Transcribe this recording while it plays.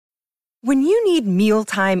When you need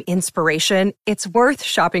mealtime inspiration, it's worth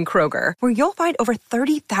shopping Kroger, where you'll find over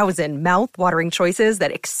 30,000 mouth-watering choices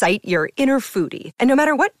that excite your inner foodie. And no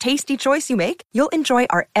matter what tasty choice you make, you'll enjoy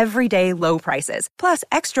our everyday low prices, plus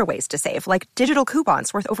extra ways to save, like digital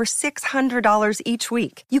coupons worth over $600 each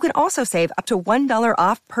week. You can also save up to $1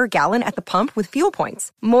 off per gallon at the pump with fuel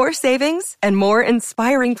points. More savings and more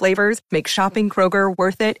inspiring flavors make shopping Kroger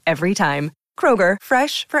worth it every time. Kroger,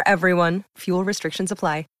 fresh for everyone. Fuel restrictions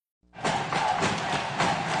apply.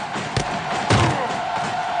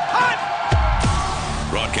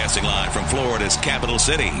 Broadcasting live from Florida's capital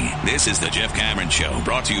city, this is the Jeff Cameron Show,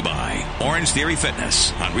 brought to you by Orange Theory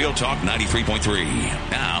Fitness on Real Talk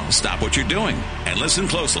 93.3. Now, stop what you're doing and listen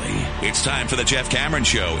closely. It's time for the Jeff Cameron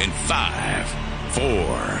Show in 5,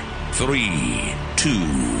 4, 3, 2,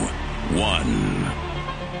 1.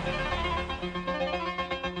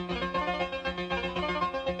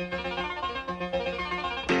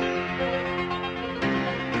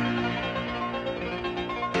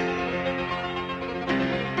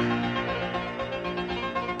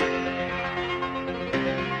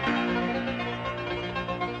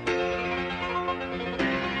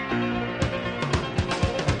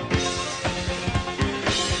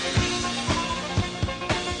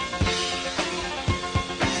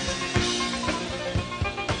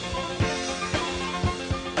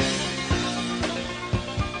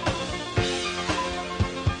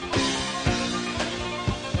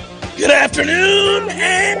 Good afternoon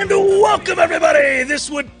and welcome, everybody. This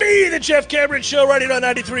would be the Jeff Cameron Show right here on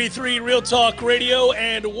 93.3 Real Talk Radio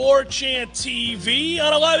and War Chant TV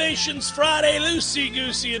on a Libations Friday,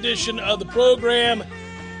 loosey-goosey edition of the program.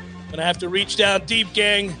 Gonna have to reach down deep,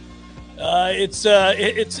 gang. It's a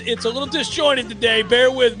little disjointed today.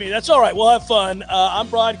 Bear with me. That's all right. We'll have fun. I'm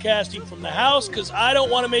broadcasting from the house because I don't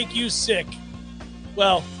want to make you sick.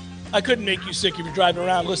 Well, I couldn't make you sick if you're driving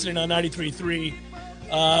around listening on 93.3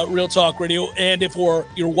 Real Talk Radio, and if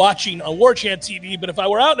you're watching on War Chant TV. But if I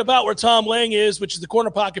were out and about where Tom Lang is, which is the Corner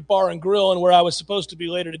Pocket Bar and Grill, and where I was supposed to be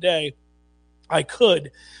later today, I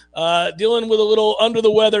could. Dealing with a little under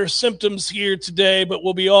the weather symptoms here today, but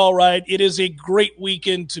we'll be all right. It is a great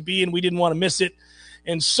weekend to be in. We didn't want to miss it.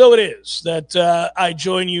 And so it is that I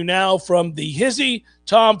join you now from the Hizzy,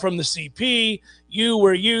 Tom from the CP, you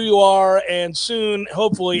where you are, and soon,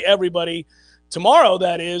 hopefully, everybody. Tomorrow,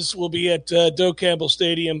 that is, we'll be at Doak Campbell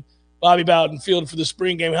Stadium, Bobby Bowden Field for the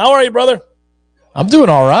spring game. How are you, brother? I'm doing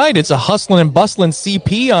all right. It's a hustling and bustling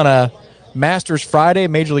CP on a Masters Friday,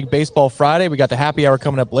 Major League Baseball Friday. We got the happy hour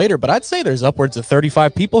coming up later, but I'd say there's upwards of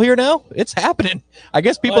 35 people here now. It's happening. I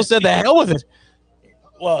guess people said the hell with it.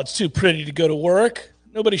 Well, it's too pretty to go to work.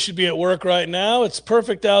 Nobody should be at work right now. It's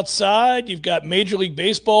perfect outside. You've got Major League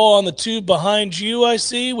Baseball on the tube behind you, I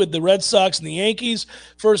see, with the Red Sox and the Yankees.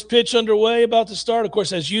 First pitch underway, about to start. Of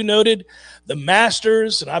course, as you noted, the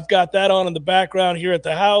Masters, and I've got that on in the background here at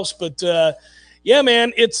the house. But, yeah,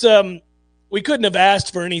 man, it's we couldn't have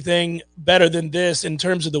asked for anything better than this in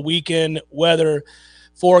terms of the weekend weather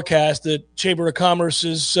forecast. The Chamber of Commerce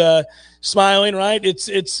is smiling, right?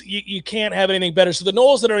 It's you can't have anything better. So the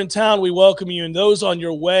Knowles that are in town, we welcome you, and those on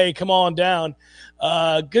your way, come on down.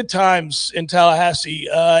 Good times in Tallahassee.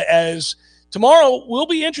 As tomorrow will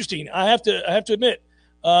be interesting. I have to admit.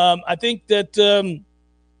 I think that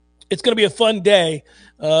it's going to be a fun day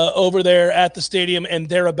over there at the stadium and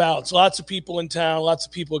thereabouts. Lots of people in town, lots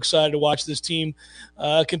of people excited to watch this team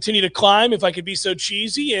continue to climb, if I could be so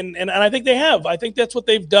cheesy. And I think they have. I think that's what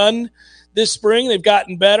they've done this spring. They've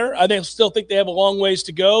gotten better. Still think they have a long ways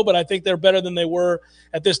to go, but I think they're better than they were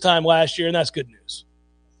at this time last year, and that's good news.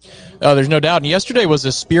 Oh, there's no doubt. And yesterday was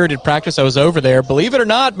a spirited practice. I was over there. Believe it or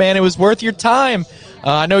not, man, it was worth your time.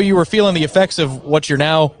 I know you were feeling the effects of what you're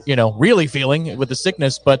now, really feeling with the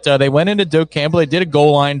sickness, but they went into Doak Campbell. They did a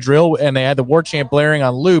goal line drill, and they had the War Chant blaring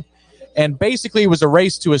on loop. And basically it was a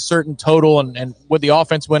race to a certain total, and would the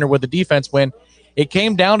offense win or would the defense win? It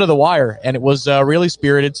came down to the wire, and it was really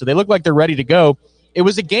spirited, so they look like they're ready to go. It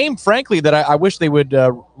was a game, frankly, that I wish they would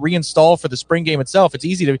reinstall for the spring game itself. It's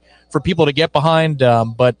easy for people to get behind,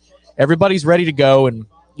 but everybody's ready to go, and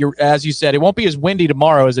as you said, it won't be as windy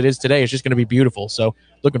tomorrow as it is today. It's just going to be beautiful, so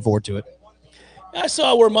looking forward to it. I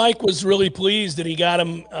saw where Mike was really pleased that he got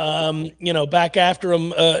him, back after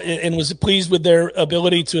him and was pleased with their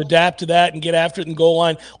ability to adapt to that and get after it in goal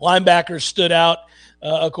line. Linebackers stood out,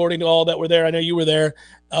 according to all that were there. I know you were there.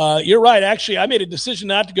 You're right. Actually, I made a decision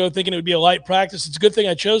not to go thinking it would be a light practice. It's a good thing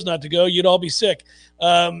I chose not to go. You'd all be sick.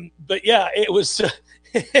 But, yeah, it was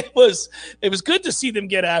it was good to see them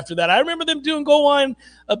get after that. I remember them doing goal line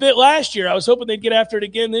a bit last year. I was hoping they'd get after it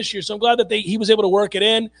again this year, so I'm glad that he was able to work it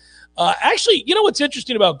in. Actually, you know what's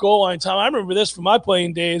interesting about goal line, Tom? I remember this from my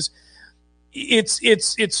playing days.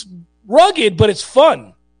 it's rugged, but it's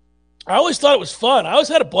fun. I always thought it was fun. I always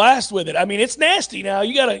had a blast with it. I mean, it's nasty now.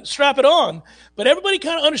 You got to strap it on. But everybody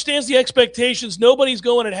kind of understands the expectations. Nobody's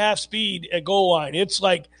going at half speed at goal line. It's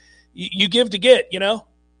like you give to get, you know?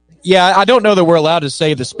 Yeah, I don't know that we're allowed to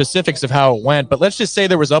say the specifics of how it went, but let's just say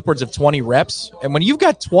there was upwards of 20 reps. And when you've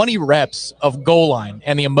got 20 reps of goal line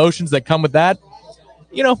and the emotions that come with that,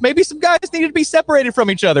 you know, maybe some guys needed to be separated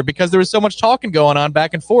from each other because there was so much talking going on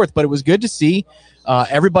back and forth. But it was good to see.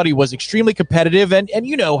 Everybody was extremely competitive, and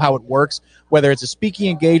you know how it works, whether it's a speaking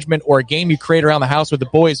engagement or a game you create around the house with the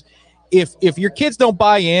boys. If your kids don't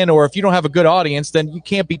buy in, or if you don't have a good audience, then you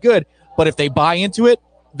can't be good. But if they buy into it,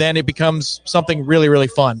 then it becomes something really, really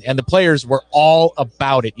fun. And the players were all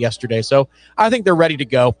about it yesterday. So I think they're ready to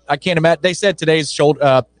go. I can't imagine. They said today's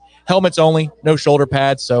helmets only, no shoulder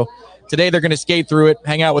pads. So today they're going to skate through it,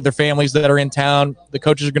 hang out with their families that are in town. The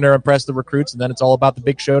coaches are going to impress the recruits, and then it's all about the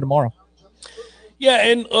big show tomorrow. Yeah,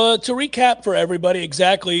 and to recap for everybody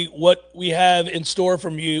exactly what we have in store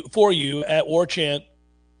for you at War Chant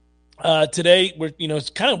today, it's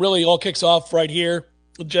kind of really all kicks off right here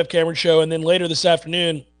with the Jeff Cameron Show, and then later this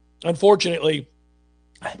afternoon, unfortunately,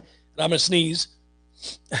 I'm going to sneeze.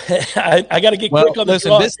 I got to get quick on this.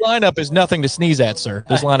 Listen, this lineup is nothing to sneeze at, sir.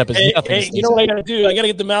 This lineup is nothing to sneeze at. You know what I got to do? I got to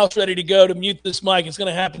get the mouse ready to go to mute this mic. It's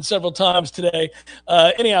going to happen several times today.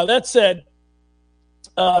 Anyhow, that said,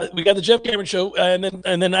 we got the Jeff Cameron Show, and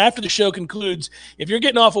then after the show concludes, if you're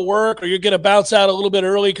getting off of work or you're going to bounce out a little bit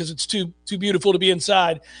early because it's too beautiful to be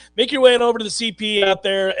inside, make your way on over to the CP out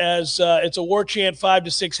there as it's a War Chant 5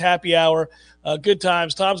 to 6 happy hour. Good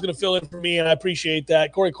times. Tom's going to fill in for me, and I appreciate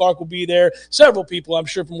that. Corey Clark will be there. Several people, I'm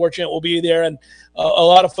sure, from War Chant will be there, and a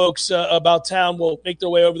lot of folks about town will make their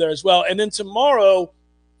way over there as well. And then tomorrow,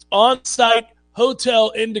 on-site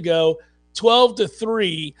Hotel Indigo, 12 to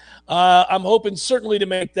 3. I'm hoping certainly to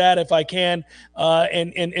make that if I can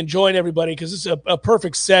and join everybody because it's a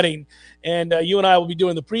perfect setting. And you and I will be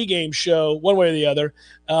doing the pregame show one way or the other.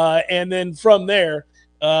 And then from there,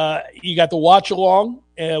 you got the watch along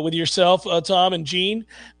with yourself, Tom and Gene.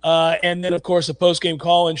 And then, of course, a postgame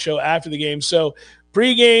call-in show after the game. So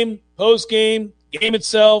pregame, postgame, game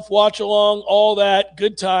itself, watch along, all that,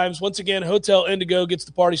 good times. Once again, Hotel Indigo gets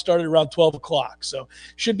the party started around 12 o'clock. So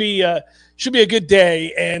should be a good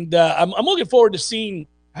day, and I'm looking forward to seeing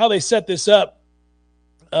how they set this up.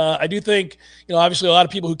 I do think, obviously a lot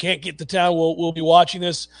of people who can't get to town will be watching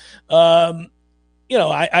this. I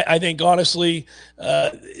think, honestly,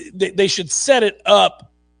 they should set it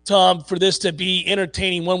up, Tom, for this to be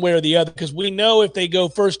entertaining one way or the other, because we know if they go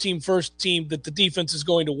first team, that the defense is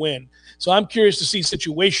going to win. So I'm curious to see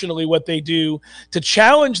situationally what they do to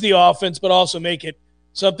challenge the offense, but also make it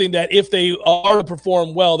something that if they are to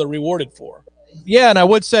perform well, they're rewarded for. Yeah, and I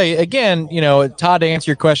would say, again, Todd, to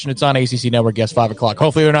answer your question, it's on ACC Network, yes, 5 o'clock.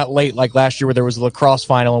 Hopefully they're not late like last year where there was a lacrosse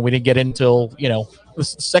final and we didn't get in until, the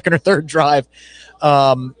second or third drive.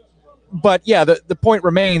 But, yeah, the point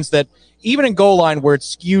remains that even in goal line where it's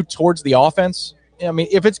skewed towards the offense, I mean,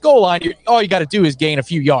 if it's goal line, all you got to do is gain a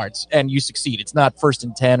few yards and you succeed. It's not 1st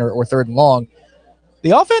and 10 or 3rd and long.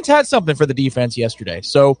 The offense had something for the defense yesterday.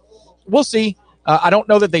 So we'll see. I don't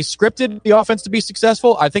know that they scripted the offense to be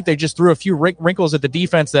successful. I think they just threw a few wrinkles at the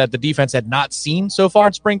defense that the defense had not seen so far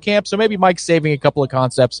in spring camp. So maybe Mike's saving a couple of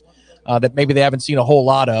concepts that maybe they haven't seen a whole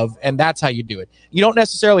lot of, and that's how you do it. You don't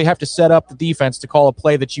necessarily have to set up the defense to call a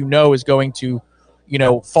play that is going to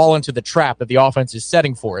fall into the trap that the offense is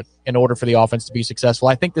setting for it in order for the offense to be successful.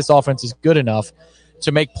 I think this offense is good enough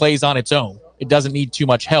to make plays on its own. It doesn't need too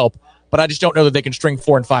much help, but I just don't know that they can string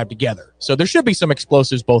 4 and 5 together. So there should be some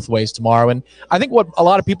explosives both ways tomorrow. And I think what a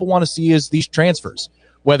lot of people want to see is these transfers,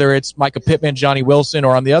 whether it's Micah Pittman, Johnny Wilson,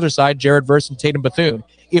 or on the other side, Jared Verse and Tatum Bethune.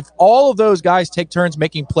 If all of those guys take turns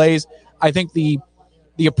making plays, I think the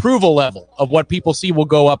approval level of what people see will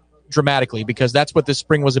go up dramatically, because that's what this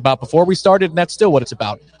spring was about before we started, and that's still what it's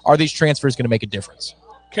about. Are these transfers going to make a difference?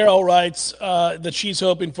 Carol writes that she's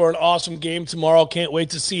hoping for an awesome game tomorrow. Can't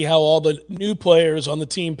wait to see how all the new players on the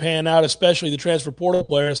team pan out, especially the transfer portal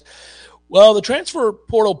players. Well, the transfer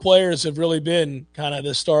portal players have really been kind of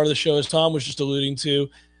the star of the show, as Tom was just alluding to.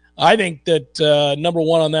 I think that number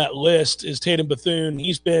one on that list is Tatum Bethune.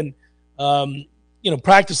 He's been,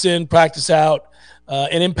 practice in, practice out,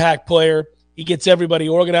 an impact player. He gets everybody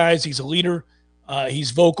organized. He's a leader.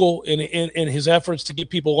 He's vocal in his efforts to get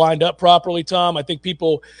people lined up properly, Tom. I think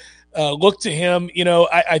people look to him.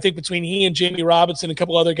 I think between he and Jamie Robinson and a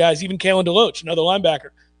couple other guys, even Kalen DeLoach, another linebacker,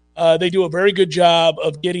 they do a very good job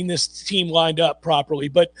of getting this team lined up properly.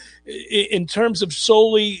 But in terms of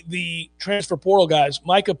solely the transfer portal guys,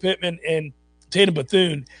 Micah Pittman and Tatum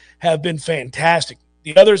Bethune have been fantastic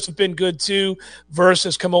The others have been good too. Verse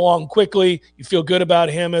has come along quickly. You feel good about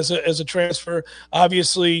him as a transfer.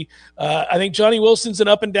 Obviously, I think Johnny Wilson's an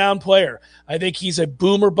up and down player. I think he's a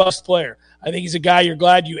boom or bust player. I think he's a guy you're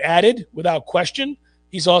glad you added without question.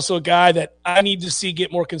 He's also a guy that I need to see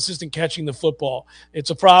get more consistent catching the football. It's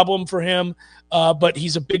a problem for him, but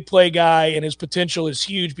he's a big play guy, and his potential is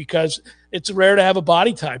huge because it's rare to have a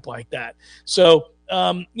body type like that. So,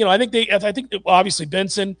 I think obviously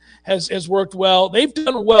Benson has worked well. They've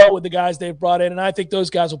done well with the guys they've brought in, and I think those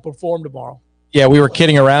guys will perform tomorrow. Yeah, we were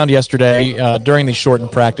kidding around yesterday during the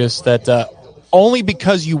shortened practice that only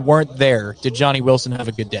because you weren't there did Johnny Wilson have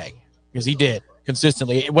a good day, because he did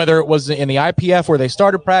consistently, whether it was in the IPF where they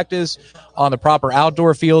started practice, on the proper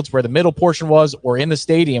outdoor fields where the middle portion was, or in the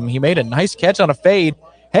stadium. He made a nice catch on a fade.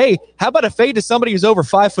 Hey, how about a fade to somebody who's over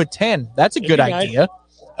 5'10"? That's a good idea.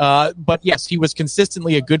 But yes, he was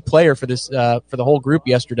consistently a good player for this for the whole group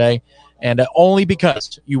yesterday, and only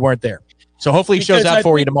because you weren't there. So hopefully he shows out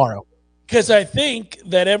for you tomorrow. Because I think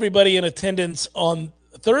that everybody in attendance on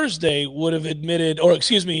Thursday would have admitted,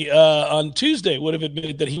 on Tuesday would have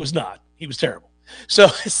admitted that he was not. He was terrible. So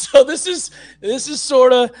this is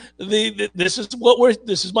sort of this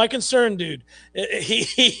is my concern, dude.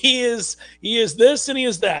 He is this and he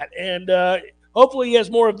is that, and hopefully he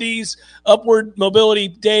has more of these upward mobility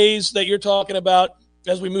days that you're talking about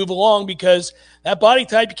as we move along, because that body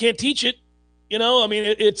type, you can't teach it. There aren't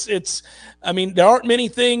many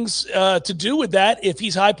things to do with that if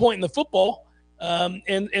he's high point in the football.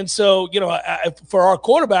 So for our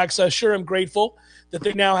quarterbacks, I sure am grateful that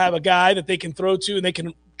they now have a guy that they can throw to, and they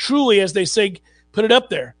can truly, as they say, put it up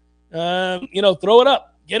there. Throw it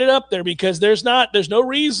up, get it up there, because there's no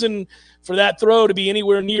reason for that throw to be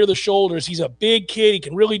anywhere near the shoulders. He's a big kid. He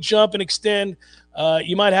can really jump and extend.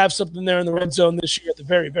 You might have something there in the red zone this year at the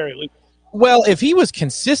very, very least. Well, if he was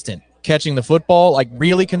consistent catching the football, like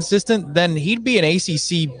really consistent, then he'd be an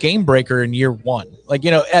ACC game breaker in year one.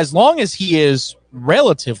 As long as he is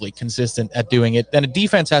relatively consistent at doing it, then a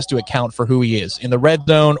defense has to account for who he is in the red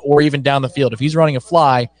zone or even down the field. If he's running a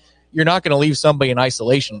fly, you're not going to leave somebody in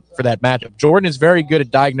isolation for that matchup. Jordan is very good at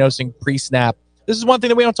diagnosing pre-snap. This is one thing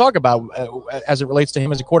that we don't talk about as it relates to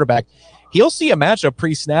him as a quarterback. He'll see a matchup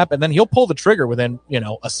pre-snap, and then he'll pull the trigger within,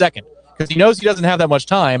 a second, because he knows he doesn't have that much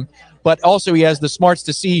time, but also he has the smarts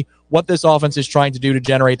to see what this offense is trying to do to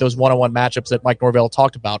generate those one-on-one matchups that Mike Norvell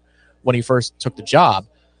talked about when he first took the job.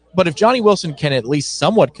 But if Johnny Wilson can at least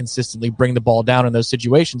somewhat consistently bring the ball down in those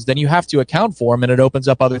situations, then you have to account for him, and it opens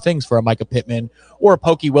up other things for a Micah Pittman or a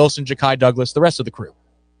Pokey Wilson, Ja'Kai Douglas, the rest of the crew.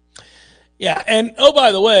 Yeah, and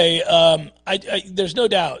by the way, there's no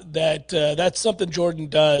doubt that that's something Jordan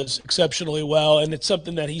does exceptionally well, and it's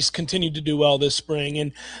something that he's continued to do well this spring,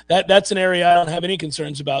 and that's an area I don't have any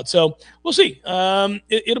concerns about. So we'll see.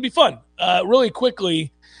 It'll be fun. Really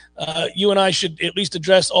quickly, you and I should at least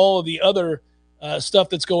address all of the other stuff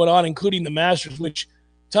that's going on, including the Masters, which,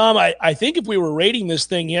 Tom, I think if we were rating this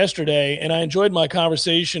thing yesterday, and I enjoyed my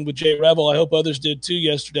conversation with Jay Revel, I hope others did too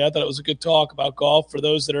yesterday. I thought it was a good talk about golf for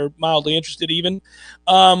those that are mildly interested even.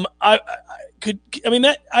 I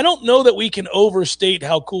don't know that we can overstate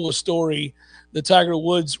how cool a story the Tiger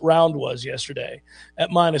Woods round was yesterday at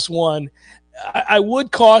 -1. I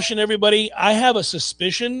would caution everybody. I have a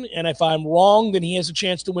suspicion, and if I'm wrong, then he has a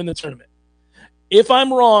chance to win the tournament. If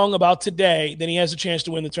I'm wrong about today, then he has a chance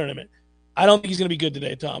to win the tournament. I don't think he's going to be good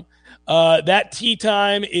today, Tom. That tee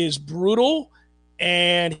time is brutal,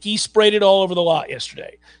 and he sprayed it all over the lot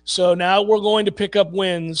yesterday. So now we're going to pick up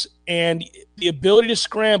wins, and the ability to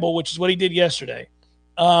scramble, which is what he did yesterday,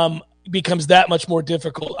 becomes that much more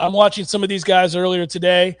difficult. I'm watching some of these guys earlier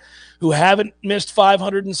today who haven't missed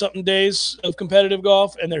 500 and something days of competitive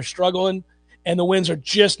golf, and they're struggling, and the wins are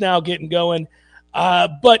just now getting going.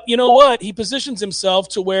 But you know what? He positions himself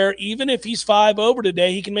to where even if he's 5 over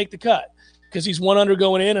today, he can make the cut because he's 1 under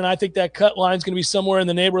going in, and I think that cut line is going to be somewhere in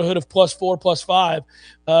the neighborhood of +4, +5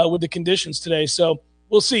 with the conditions today. So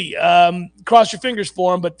we'll see. Cross your fingers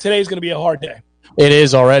for him, but today's going to be a hard day. It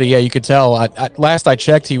is already, yeah, you could tell. Last I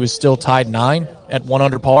checked, he was still tied 9 at 1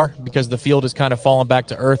 under par because the field has kind of fallen back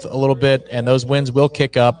to earth a little bit, and those winds will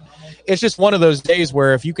kick up. It's just one of those days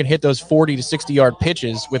where if you can hit those 40 to 60-yard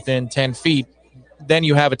pitches within 10 feet, then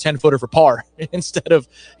you have a 10-footer for par instead of,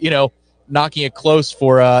 knocking it close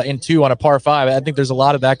for in 2 on a par 5. I think there's a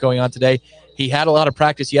lot of that going on today. He had a lot of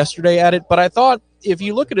practice yesterday at it, but I thought if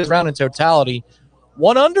you look at his round in totality,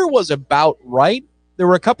 1 under was about right. There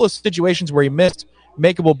were a couple of situations where he missed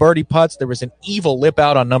makeable birdie putts. There was an evil lip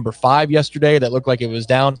out on number 5 yesterday that looked like it was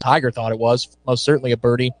down. Tiger thought it was most certainly a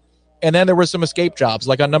birdie. And then there were some escape jobs,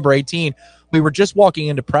 like on number 18. We were just walking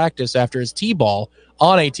into practice after his tee ball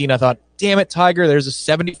on 18. I thought, damn it, Tiger, there's a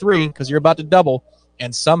 73 because you're about to double.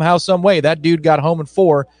 And somehow, some way, that dude got home in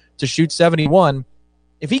 4 to shoot 71.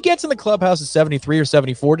 If he gets in the clubhouse at 73 or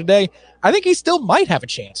 74 today, I think he still might have a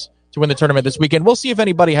chance to win the tournament this weekend. We'll see if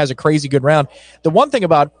anybody has a crazy good round. The one thing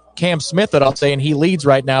about Cam Smith that I'll say, and he leads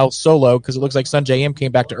right now solo because it looks like Sunjay M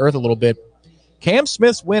came back to earth a little bit. Cam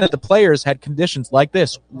Smith's win at the Players had conditions like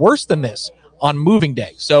this, worse than this, on moving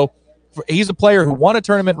day. So he's a player who won a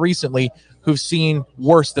tournament recently who's seen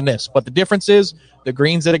worse than this. But the difference is the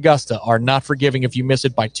greens at Augusta are not forgiving if you miss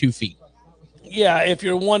it by 2 feet. Yeah, if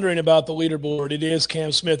you're wondering about the leaderboard, it is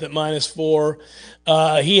Cam Smith at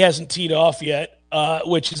 -4. He hasn't teed off yet,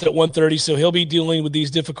 which is at 130, so he'll be dealing with these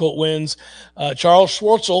difficult wins. Charles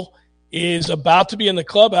Schwartzel is about to be in the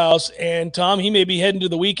clubhouse, and Tom, he may be heading to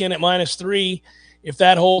the weekend at -3. If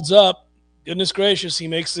that holds up, goodness gracious, he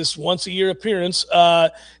makes this once-a-year appearance.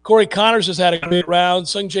 Corey Connors has had a great round.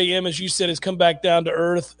 Sungjae M, as you said, has come back down to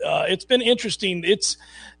earth. It's been interesting.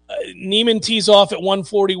 Neiman tees off at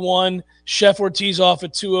 141. Scheffler tees off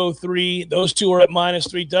at 203. Those two are at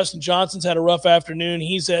 -3. Dustin Johnson's had a rough afternoon.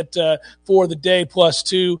 He's at for the day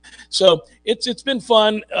 +2. So it's been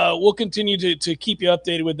fun. We'll continue to keep you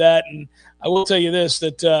updated with that. And I will tell you this,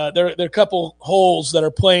 that there are a couple holes that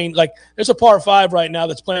are playing like there's a par 5 right now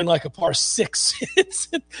that's playing like a par 6.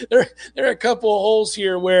 There are a couple of holes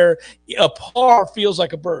here where a par feels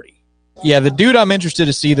like a birdie. Yeah, the dude I'm interested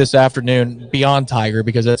to see this afternoon beyond Tiger,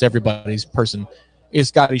 because that's everybody's person, is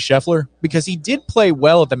Scottie Scheffler, because he did play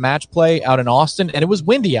well at the match play out in Austin, and it was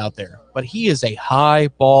windy out there, but he is a high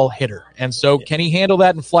ball hitter. And so can he handle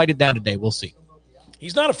that and flight it down today? We'll see.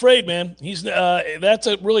 He's not afraid, man. That's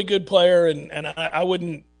a really good player, and I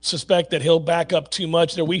wouldn't suspect that he'll back up too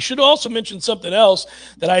much there. We should also mention something else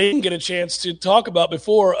that I didn't get a chance to talk about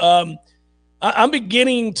before. I'm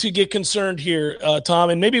beginning to get concerned here,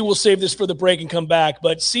 Tom, and maybe we'll save this for the break and come back.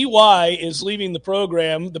 But CY is leaving the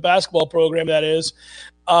program, the basketball program, that is.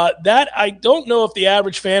 That I don't know if the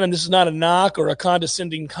average fan, and this is not a knock or a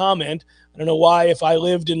condescending comment, I don't know why if I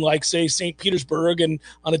lived in, like, say, St. Petersburg and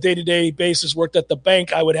on a day-to-day basis worked at the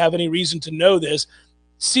bank, I would have any reason to know this.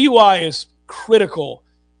 CY is critical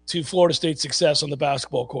to Florida State's success on the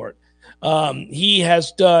basketball court. He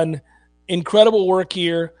has done incredible work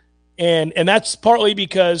here. And that's partly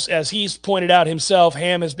because, as he's pointed out himself,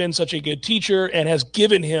 Ham has been such a good teacher and has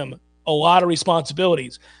given him a lot of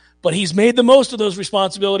responsibilities. But he's made the most of those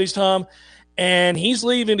responsibilities, Tom, and he's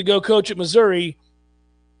leaving to go coach at Missouri.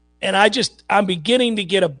 And I'm beginning to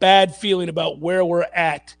get a bad feeling about where we're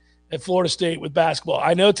at Florida State with basketball.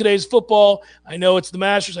 I know today's football. I know it's the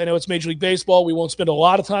Masters. I know it's Major League Baseball. We won't spend a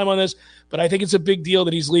lot of time on this, but I think it's a big deal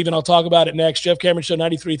that he's leaving. I'll talk about it next. Jeff Cameron Show,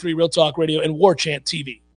 93.3 Real Talk Radio and War Chant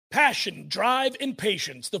TV. Passion, drive, and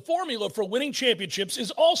patience. The formula for winning championships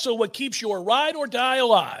is also what keeps your ride or die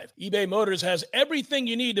alive. eBay Motors has everything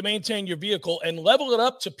you need to maintain your vehicle and level it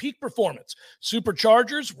up to peak performance.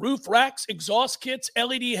 Superchargers, roof racks, exhaust kits,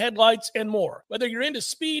 LED headlights, and more. Whether you're into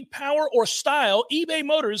speed, power, or style, eBay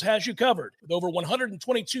Motors has you covered. With over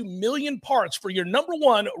 122 million parts for your number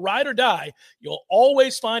one ride or die, you'll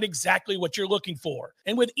always find exactly what you're looking for.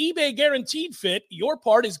 And with eBay Guaranteed Fit, your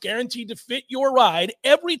part is guaranteed to fit your ride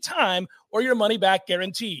every time, or your money back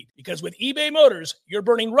guaranteed. Because with eBay Motors, you're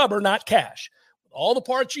burning rubber, not cash. With all the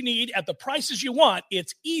parts you need at the prices you want,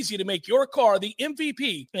 it's easy to make your car the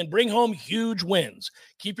MVP and bring home huge wins.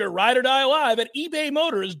 Keep your ride or die alive at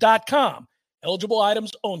ebaymotors.com. Eligible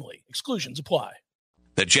items only. Exclusions apply.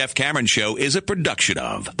 The Jeff Cameron Show is a production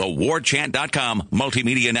of the WarChant.com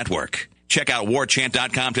Multimedia Network. Check out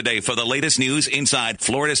WarChant.com today for the latest news inside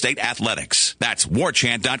Florida State athletics. That's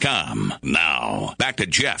WarChant.com. Now, back to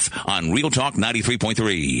Jeff on Real Talk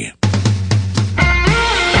 93.3.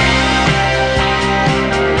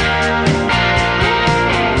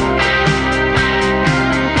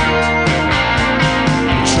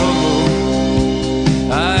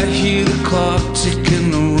 Trouble, I hear the clock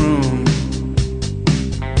ticking the room.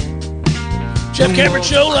 Jeff Cameron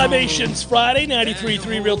Show, Libations Friday,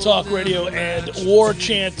 93.3 Real Talk Radio and War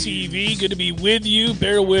Chant TV. Good to be with you.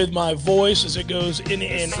 Bear with my voice as it goes in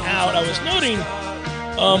and out. I was noting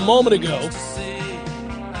a moment ago,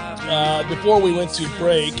 before we went to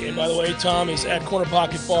break, and by the way, Tom is at Corner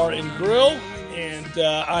Pocket Bar and Grill, and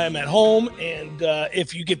I am at home, and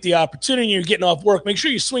if you get the opportunity and you're getting off work, make sure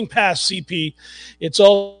you swing past CP. It's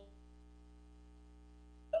all,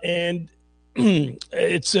 and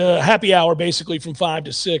it's a happy hour basically from 5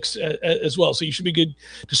 to 6 as well. So you should be good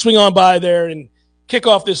to swing on by there and kick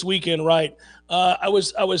off this weekend right. I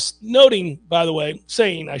was noting, by the way,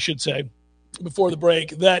 I should say before the break,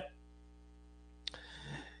 that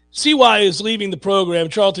CY is leaving the program,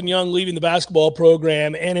 Charlton Young leaving the basketball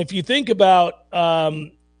program. And if you think about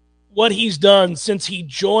what he's done since he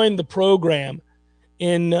joined the program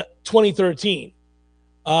in 2013,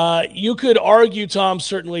 you could argue, Tom,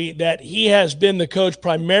 certainly that he has been the coach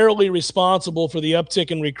primarily responsible for the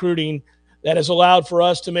uptick in recruiting that has allowed for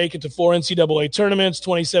us to make it to 4 NCAA tournaments,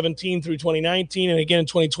 2017 through 2019, and again in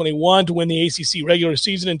 2021 to win the ACC regular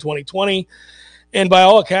season in 2020. And by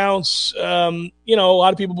all accounts, a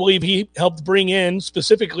lot of people believe he helped bring in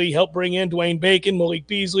Dwayne Bacon, Malik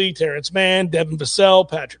Beasley, Terrence Mann, Devin Vassell,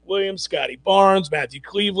 Patrick Williams, Scottie Barnes, Matthew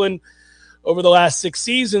Cleveland over the last 6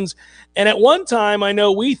 seasons. And at one time, I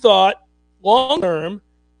know we thought long-term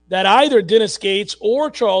that either Dennis Gates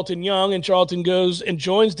or Charlton Young, and Charlton goes and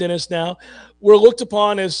joins Dennis now, were looked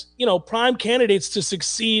upon as, prime candidates to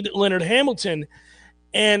succeed Leonard Hamilton.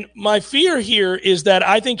 And my fear here is that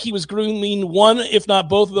I think he was grooming one, if not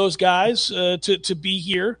both of those guys to be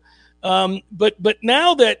here. But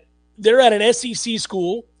now that they're at an SEC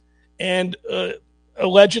school and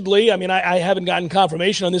allegedly, I haven't gotten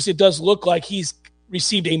confirmation on this, it does look like he's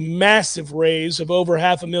received a massive raise of over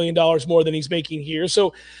 $500,000 more than he's making here.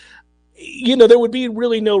 So, there would be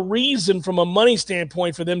really no reason from a money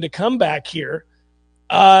standpoint for them to come back here.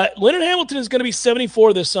 Leonard Hamilton is going to be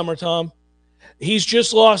 74 this summer, Tom. He's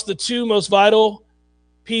just lost the 2 most vital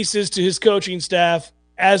pieces to his coaching staff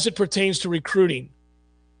as it pertains to recruiting.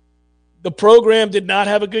 The program did not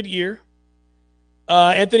have a good year.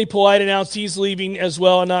 Anthony Polite announced he's leaving as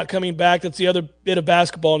well and not coming back. That's the other bit of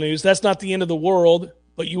basketball news. That's not the end of the world,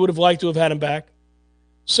 but you would have liked to have had him back.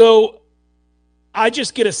 So I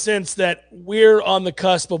just get a sense that we're on the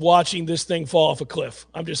cusp of watching this thing fall off a cliff.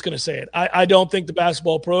 I'm just going to say it. I don't think the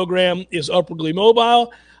basketball program is upwardly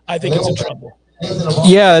mobile. I think it's in trouble.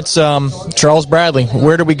 Yeah, it's Charles Bradley.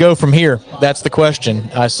 Where do we go from here? That's the question.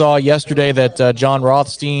 I saw yesterday that John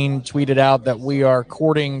Rothstein tweeted out that we are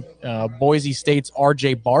courting Boise State's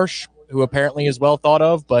R.J. Barsh, who apparently is well thought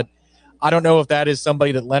of, but I don't know if that is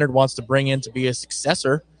somebody that Leonard wants to bring in to be a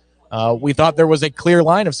successor. We thought there was a clear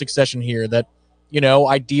line of succession here that,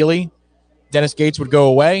 ideally Dennis Gates would go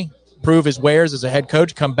away, prove his wares as a head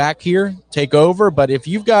coach, come back here, take over. But if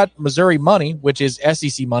you've got Missouri money, which is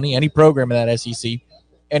SEC money, any program in that SEC,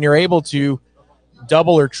 and you're able to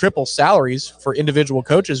double or triple salaries for individual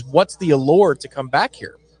coaches, what's the allure to come back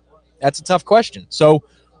here? That's a tough question. So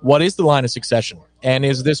what is the line of succession? And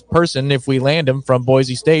is this person, if we land him from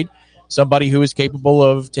Boise State, somebody who is capable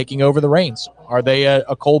of taking over the reins? Are they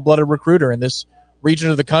a cold-blooded recruiter in this region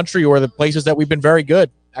of the country or the places that we've been very good?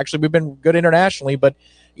 Actually, we've been good internationally, but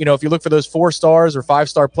if you look for those 4-stars or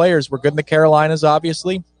 5-star players, we're good in the Carolinas,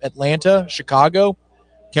 obviously, Atlanta, Chicago.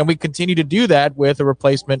 Can we continue to do that with a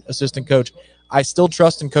replacement assistant coach? I still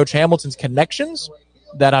trust in Coach Hamilton's connections,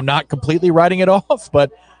 that I'm not completely writing it off.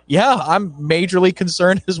 But, yeah, I'm majorly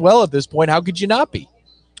concerned as well at this point. How could you not be?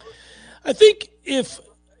 I think if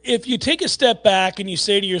you take a step back and you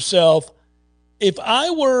say to yourself, if I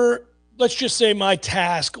were, let's just say my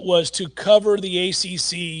task was to cover the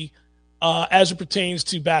ACC as it pertains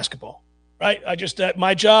to basketball, right?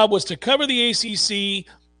 My job was to cover the ACC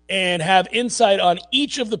and have insight on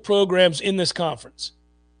each of the programs in this conference.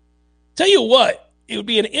 Tell you what, it would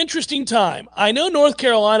be an interesting time. I know North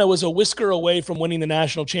Carolina was a whisker away from winning the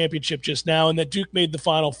national championship just now, and that Duke made the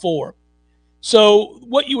Final Four. So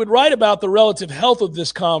what you would write about the relative health of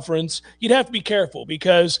this conference, you'd have to be careful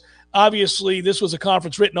because obviously this was a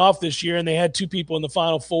conference written off this year, and they had 2 people in the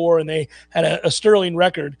Final Four, and they had a sterling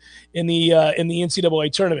record in the NCAA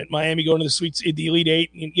tournament. Miami going to the Elite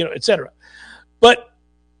Eight, et cetera. But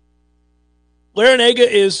Larinaga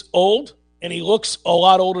is old, and he looks a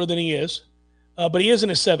lot older than he is, but he is in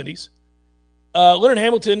his 70s. Leonard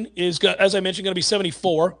Hamilton is, as I mentioned, going to be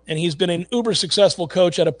 74, and he's been an uber successful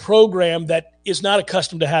coach at a program that is not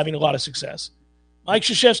accustomed to having a lot of success. Mike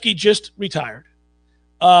Krzyzewski just retired.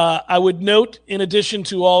 I would note, in addition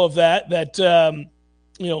to all of that,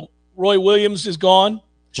 Roy Williams is gone.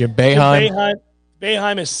 Jim Boeheim.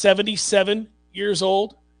 Boeheim is 77 years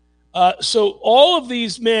old. So all of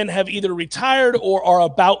these men have either retired or are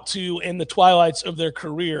about to in the twilights of their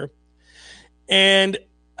career. And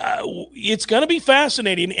it's going to be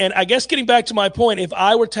fascinating. And I guess getting back to my point, if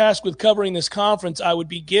I were tasked with covering this conference, I would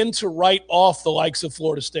begin to write off the likes of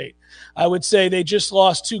Florida State. I would say they just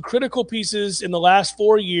lost 2 critical pieces in the last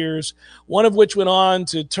 4 years, one of which went on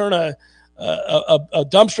to turn a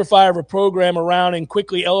dumpster fire of a program around and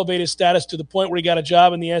quickly elevate his status to the point where he got a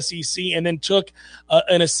job in the SEC, and then took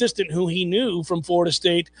an assistant who he knew from Florida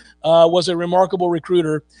State was a remarkable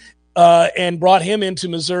recruiter and brought him into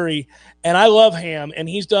Missouri. And I love Ham, and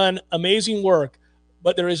he's done amazing work.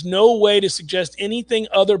 but there is no way to suggest anything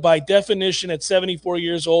other. By definition, at 74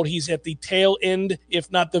 years old, he's at the tail end,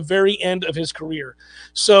 if not the very end of his career.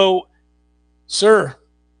 So, sir,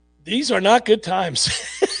 these are not good times.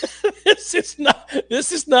 This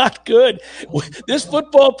is not good. This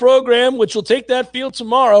football program, which will take that field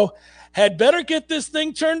tomorrow, had better get this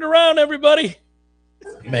thing turned around, everybody.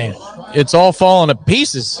 Man, it's all falling to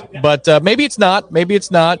pieces, but maybe it's not. Maybe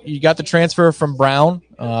it's not. You got the transfer from Brown,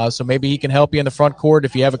 so maybe he can help you in the front court.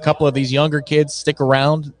 If you have a couple of these younger kids stick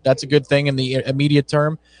around, that's a good thing in the immediate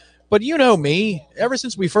term. But you know me, ever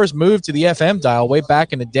since we first moved to the FM dial way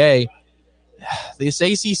back in the day, this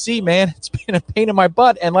ACC, man, it's been a pain in my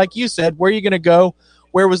butt. And like you said, where are you going to go?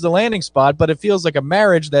 Where was the landing spot? But it feels like a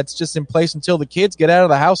marriage that's just in place until the kids get out of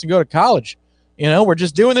the house and go to college. You know, we're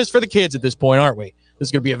just doing this for the kids at this point, aren't we? This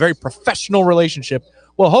is going to be a very professional relationship.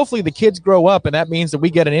 Well, hopefully the kids grow up, and that means that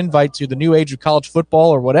we get an invite to the new age of college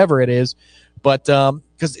football or whatever it is. But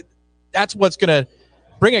because that's what's going to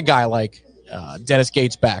bring a guy like Dennis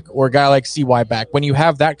Gates back or a guy like CY back when you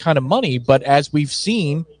have that kind of money. But as we've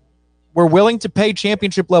seen, we're willing to pay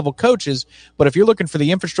championship-level coaches, but if you're looking for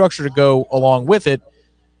the infrastructure to go along with it,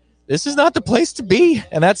 this is not the place to be,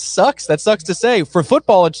 and that sucks. That sucks to say. For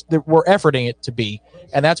football, we're efforting it to be,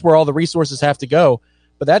 and that's where all the resources have to go.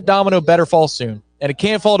 But that domino better fall soon. And it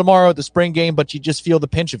can't fall tomorrow at the spring game, but you just feel the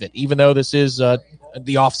pinch of it, even though this is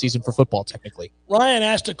the off-season for football, technically. Ryan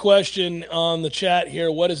asked a question on the chat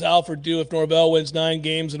here. What does Alfred do if Norvell wins 9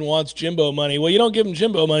 games and wants Jimbo money? Well, you don't give him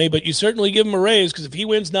Jimbo money, but you certainly give him a raise, because if he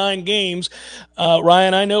wins 9 games,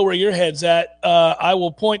 Ryan, I know where your head's at. I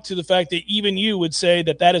will point to the fact that even you would say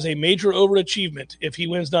that that is a major overachievement if he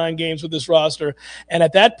wins 9 games with this roster. And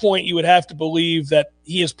at that point, you would have to believe that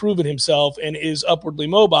he has proven himself and is upwardly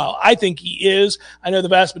mobile. I think he is. I know the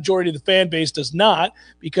vast majority of the fan base does not,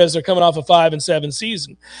 because they're coming off a 5-7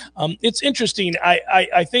 season. It's interesting.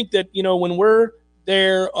 I think that, you know, when we're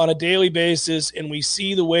there on a daily basis and we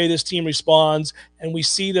see the way this team responds and we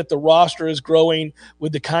see that the roster is growing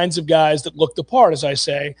with the kinds of guys that look the part, as I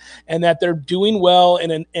say, and that they're doing well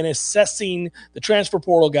in assessing the transfer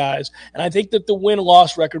portal guys. And I think that the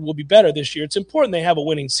win-loss record will be better this year. It's important they have a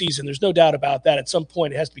winning season. There's no doubt about that. At some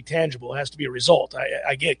point, it has to be tangible. It has to be a result.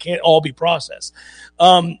 I get it. Can't all be process.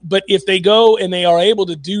 But if they go and they are able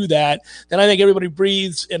to do that, then I think everybody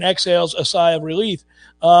breathes and exhales a sigh of relief.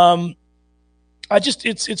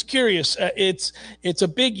 It's curious. It's a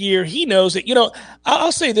big year. He knows it. You know,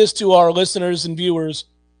 I'll say this to our listeners and viewers.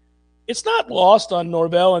 It's not lost on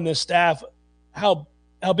Norvell and this staff how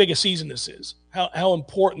big a season this is, how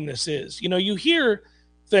important this is. You know, you hear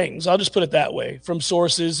things, I'll just put it that way, from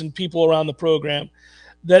sources and people around the program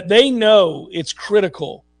that they know it's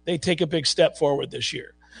critical they take a big step forward this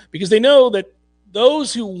year, because they know that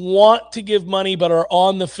those who want to give money but are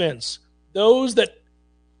on the fence, those that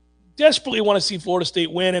desperately want to see Florida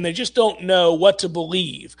State win, and they just don't know what to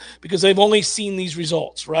believe because they've only seen these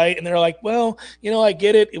results, right? And they're like, well, you know, I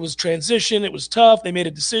get it. It was transition. It was tough. They made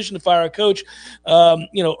a decision to fire a coach,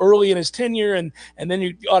 early in his tenure, and then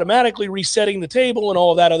you're automatically resetting the table and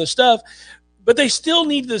all of that other stuff. But they still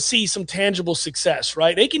need to see some tangible success,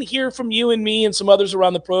 right? They can hear from you and me and some others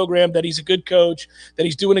around the program that he's a good coach, that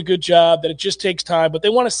he's doing a good job, that it just takes time, but they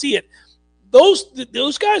want to see it.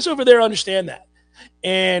 Those guys over there understand that.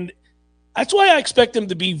 And that's why I expect them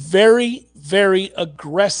to be very, very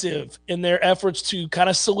aggressive in their efforts to kind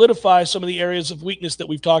of solidify some of the areas of weakness that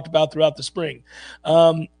we've talked about throughout the spring.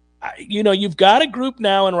 You've got a group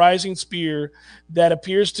now in Rising Spear that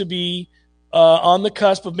appears to be on the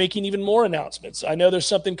cusp of making even more announcements. I know there's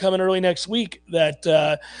something coming early next week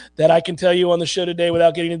that I can tell you on the show today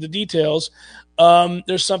without getting into details.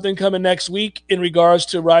 There's something coming next week in regards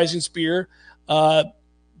to Rising Spear,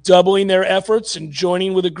 doubling their efforts and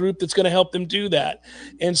joining with a group that's going to help them do that.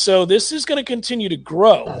 And so this is going to continue to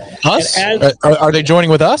grow. Us? Are they joining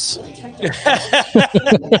with us?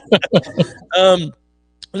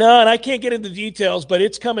 No, and I can't get into details, but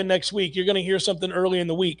it's coming next week. You're going to hear something early in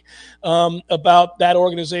the week about that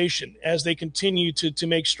organization as they continue to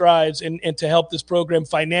make strides and to help this program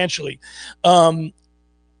financially.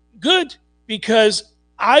 Good, because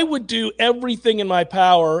I would do everything in my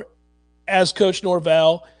power as Coach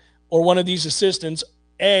Norvell or one of these assistants,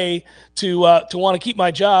 to want to keep my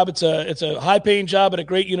job. It's a high-paying job at a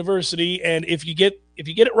great university, and if you get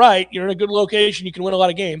it right, you're in a good location, you can win a lot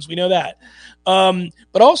of games. We know that.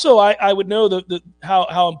 But also, I would know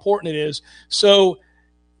how important it is. So,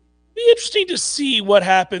 be interesting to see what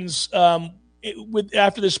happens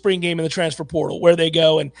after the spring game in the transfer portal, where they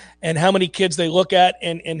go and how many kids they look at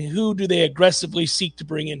and who do they aggressively seek to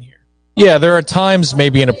bring in here. Yeah, there are times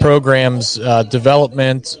maybe in a program's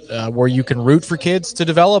development where you can root for kids to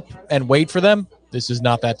develop and wait for them. This is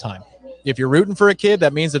not that time. If you're rooting for a kid,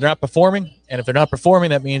 that means that they're not performing, and if they're not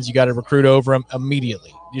performing, that means you got to recruit over them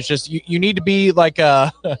immediately. It's just you need to be like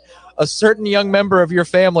a a certain young member of your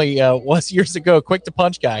family was years ago, quick to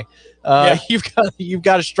punch guy. Yeah. You've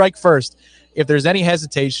got to strike first. If there's any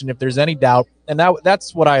hesitation, if there's any doubt, and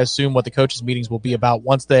that's what I assume what the coaches' meetings will be about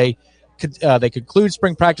once they conclude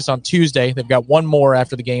spring practice on Tuesday. They've got one more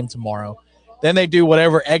after the game tomorrow. Then they do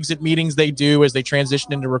whatever exit meetings they do as they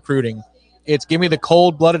transition into recruiting. It's give me the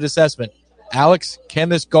cold-blooded assessment. Alex, can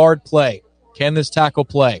this guard play? Can this tackle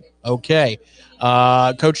play? Okay.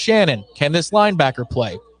 Coach Shannon, can this linebacker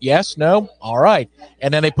play? Yes, no? All right.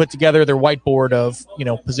 And then they put together their whiteboard of,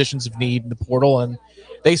 positions of need in the portal, and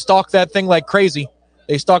they stalk that thing like crazy.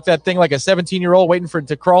 They stalk that thing like a 17-year-old waiting for it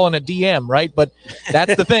to crawl in a DM, right? But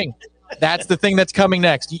that's the thing. That's the thing that's coming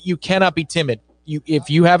next. You cannot be timid. If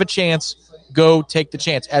you have a chance, go take the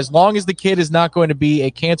chance. As long as the kid is not going to be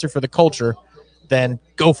a cancer for the culture, then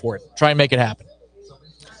go for it. Try and make it happen.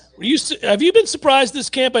 Have you been surprised this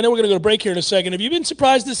camp? I know we're going to go to break here in a second. Have you been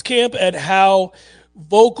surprised this camp at how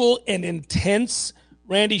vocal and intense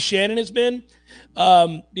Randy Shannon has been?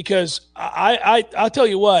 Because I'll tell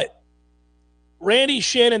you what, Randy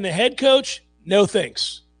Shannon, the head coach, no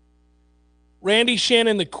thanks. Randy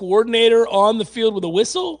Shannon, the coordinator on the field with a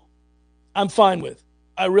whistle, I'm fine with.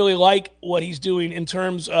 I really like what he's doing in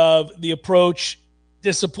terms of the approach,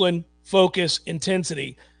 discipline, focus,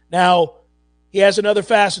 intensity. Now, he has another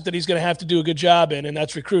facet that he's going to have to do a good job in, and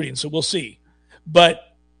that's recruiting, so we'll see.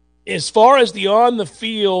 But as far as the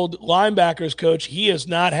on-the-field linebackers coach, he is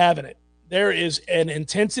not having it. There is an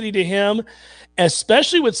intensity to him,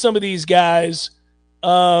 especially with some of these guys,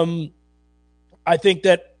 I think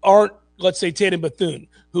that aren't, let's say, Tatum Bethune,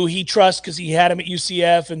 who he trusts because he had him at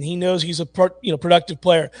UCF and he knows he's a productive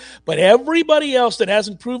player. But everybody else that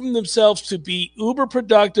hasn't proven themselves to be uber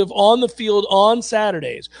productive on the field on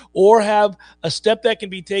Saturdays or have a step that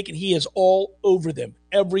can be taken, he is all over them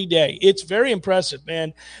every day. It's very impressive,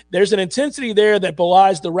 man. There's an intensity there that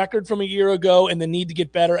belies the record from a year ago and the need to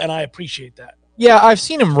get better, and I appreciate that. Yeah, I've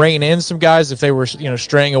seen him rein in some guys if they were,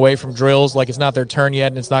 straying away from drills, like it's not their turn yet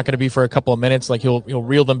and it's not going to be for a couple of minutes. Like he'll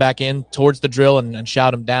reel them back in towards the drill and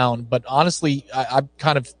shout them down. But honestly, I've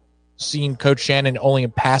kind of seen Coach Shannon only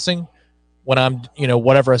in passing when I'm,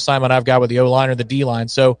 whatever assignment I've got with the O-line or the D-line.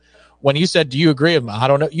 So when you said, do you agree with him? I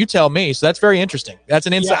don't know. You tell me. So that's very interesting. That's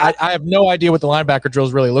an insight. Yeah, I have no idea what the linebacker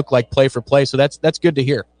drills really look like play for play. So that's good to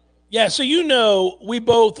hear. Yeah, so we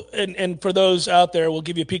both, and for those out there, we'll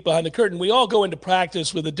give you a peek behind the curtain, we all go into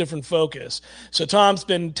practice with a different focus. So Tom's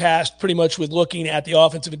been tasked pretty much with looking at the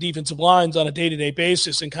offensive and defensive lines on a day-to-day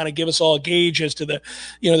basis and kind of give us all a gauge as to the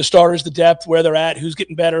starters, the depth, where they're at, who's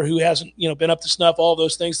getting better, who hasn't, been up to snuff, all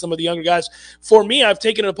those things, some of the younger guys. For me, I've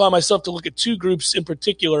taken it upon myself to look at two groups in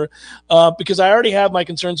particular because I already have my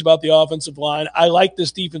concerns about the offensive line. I like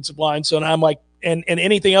this defensive line, so I'm like, and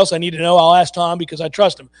anything else I need to know, I'll ask Tom because I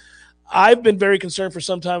trust him. I've been very concerned for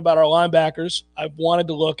some time about our linebackers. I've wanted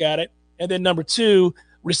to look at it. And then number two,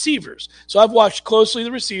 receivers. So I've watched closely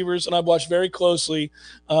the receivers, and I've watched very closely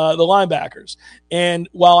the linebackers. And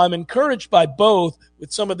while I'm encouraged by both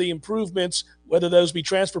with some of the improvements, whether those be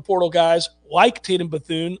transfer portal guys like Tatum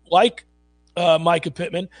Bethune, like Micah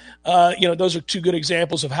Pittman, those are two good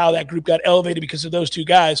examples of how that group got elevated because of those two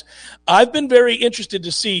guys. I've been very interested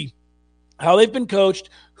to see how they've been coached,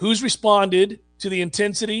 who's responded to the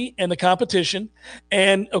intensity and the competition.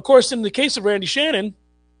 And, of course, in the case of Randy Shannon,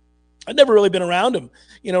 I'd never really been around him.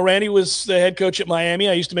 Randy was the head coach at Miami.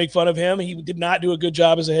 I used to make fun of him. He did not do a good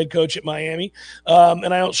job as a head coach at Miami,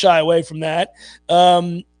 and I don't shy away from that.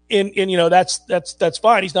 And that's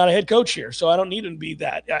fine. He's not a head coach here, so I don't need him to be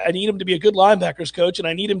that. I need him to be a good linebackers coach, and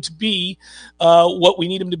I need him to be what we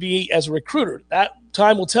need him to be as a recruiter. That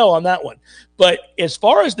time will tell on that one. But as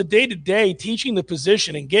far as the day-to-day teaching the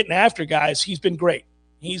position and getting after guys, he's been great.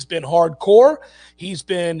 He's been hardcore. He's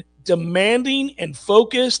been demanding and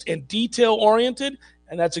focused and detail-oriented,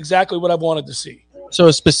 and that's exactly what I've wanted to see. So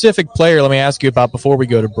a specific player, let me ask you about before we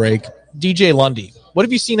go to break, DJ Lundy. What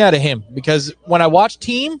have you seen out of him? Because when I watch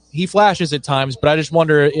team, he flashes at times, but I just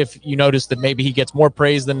wonder if you notice that maybe he gets more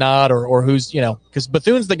praise than not or who's, because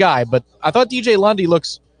Bethune's the guy, but I thought DJ Lundy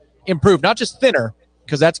looks improved, not just thinner,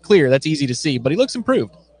 because that's clear, that's easy to see, but he looks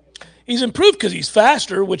improved. He's improved because he's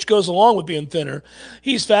faster, which goes along with being thinner.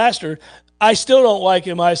 He's faster. I still don't like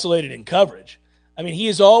him isolated in coverage. I mean, he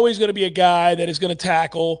is always going to be a guy that is going to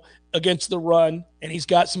tackle against the run, and he's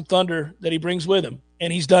got some thunder that he brings with him.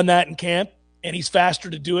 And he's done that in camp, and he's faster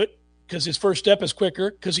to do it because his first step is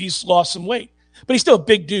quicker because he's lost some weight. but he's still a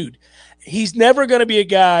big dude. He's never going to be a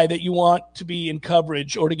guy that you want to be in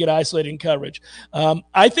coverage or to get isolated in coverage.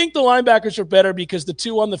 I think the linebackers are better because the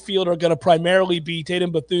two on the field are going to primarily be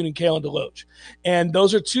Tatum Bethune and Kalen DeLoach. And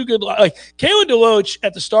those are two good – like Kalen DeLoach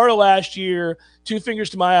at the start of last year, 2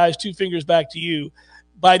 fingers to my eyes, 2 fingers back to you.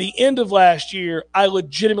 By the end of last year, I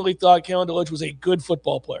legitimately thought Kalen DeLoach was a good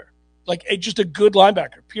football player. Like just a good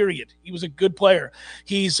linebacker, period. He was a good player.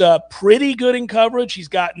 He's pretty good in coverage. He's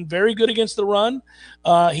gotten very good against the run.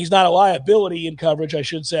 He's not a liability in coverage, I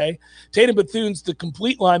should say. Tatum Bethune's the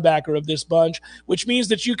complete linebacker of this bunch, which means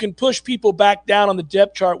that you can push people back down on the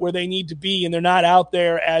depth chart where they need to be, and they're not out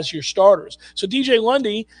there as your starters. So DJ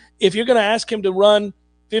Lundy, if you're going to ask him to run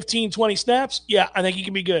 15, 20 snaps, yeah, I think he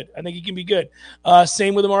can be good.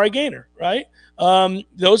 Same with Amari Gaynor, right?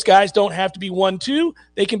 Those guys don't have to be 1-2.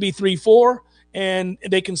 They can be 3-4, and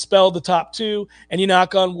they can spell the top 2, and you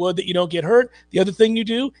knock on wood that you don't get hurt. The other thing you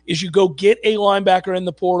do is you go get a linebacker in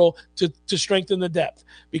the portal to strengthen the depth,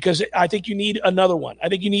 because I think you need another one. I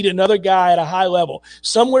think you need another guy at a high level,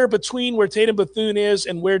 somewhere between where Tatum Bethune is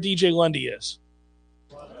and where DJ Lundy is.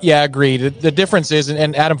 Yeah, agreed. The difference is,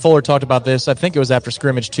 and Adam Fuller talked about this, I think it was after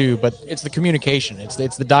scrimmage too, but it's the communication. It's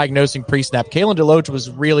the diagnosing pre-snap. Kalen DeLoach was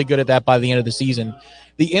really good at that by the end of the season.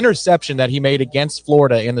 The interception that he made against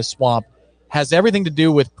Florida in the Swamp has everything to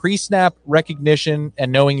do with pre-snap recognition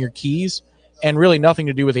and knowing your keys, and really nothing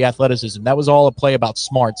to do with the athleticism. That was all a play about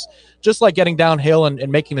smarts. Just like getting downhill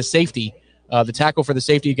and making the safety, the tackle for the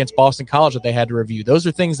safety against Boston College that they had to review. Those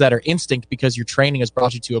are things that are instinct because your training has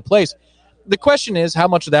brought you to a place. The question is how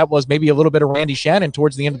much of that was maybe a little bit of Randy Shannon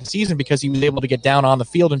towards the end of the season because he was able to get down on the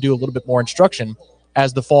field and do a little bit more instruction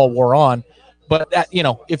as the fall wore on. But,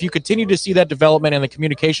 if you continue to see that development and the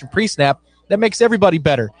communication pre-snap, that makes everybody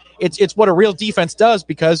better. It's what a real defense does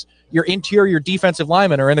because your interior defensive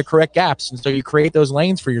linemen are in the correct gaps, and so you create those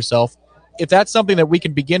lanes for yourself. If that's something that we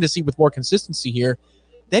can begin to see with more consistency here,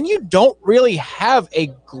 then you don't really have a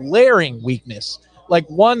glaring weakness. Like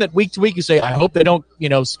one that week to week you say, I hope they don't,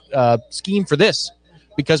 scheme for this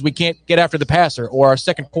because we can't get after the passer, or our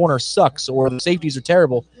second corner sucks, or the safeties are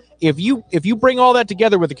terrible. If you bring all that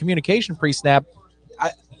together with the communication pre-snap,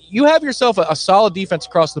 you have yourself a solid defense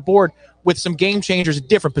across the board with some game changers at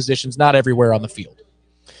different positions, not everywhere on the field.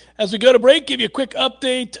 As we go to break, give you a quick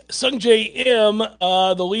update. Sungjae M,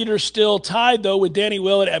 the leader, still tied, though, with Danny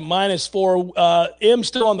Willett at -4. M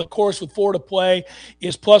still on the course with 4 to play,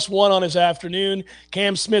 is +1 on his afternoon.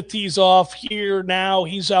 Cam Smith tees off here now.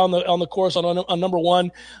 He's on the course on number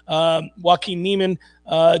 1. Joaquin Neiman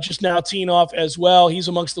just now teeing off as well. He's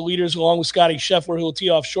amongst the leaders along with Scottie Scheffler, who will tee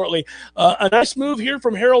off shortly. A nice move here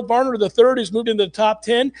from Harold Varner III, who's moved into the top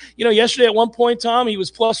 10. Yesterday at one point, Tom, he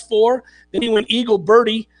was +4. Then he went eagle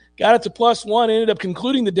birdie. Got it to +1, ended up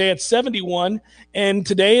concluding the day at 71, and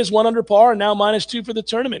today is 1 under par and now -2 for the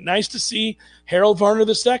tournament. Nice to see Harold Varner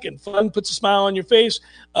II. Fun, puts a smile on your face.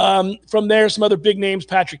 From there, some other big names.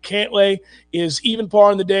 Patrick Cantlay is even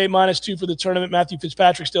par on the day, -2 for the tournament. Matthew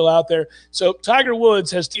Fitzpatrick still out there. So Tiger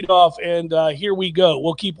Woods has teed off, and here we go.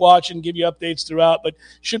 We'll keep watching, give you updates throughout, but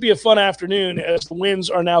should be a fun afternoon as the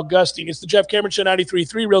winds are now gusting. It's the Jeff Cameron Show,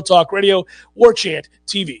 93.3 Real Talk Radio, War Chant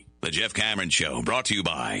TV. The Jeff Cameron Show, brought to you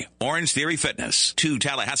by Orange Theory Fitness. 2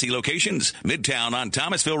 Tallahassee locations, Midtown on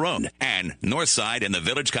Thomasville Road and Northside in the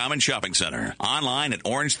Village Common Shopping Center. Online at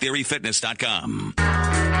orangetheoryfitness.com.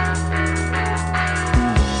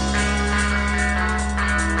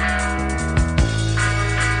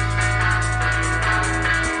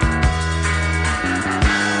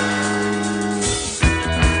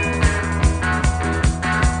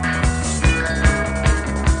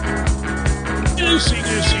 Juicy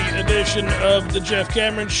edition of the Jeff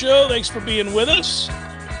Cameron Show. Thanks for being with us.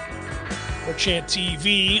 War Chant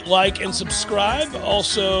TV, like and subscribe.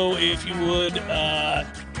 Also, if you would,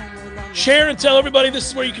 share and tell everybody this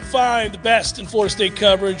is where you can find the best in Florida State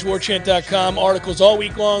coverage. WarChant.com. Articles all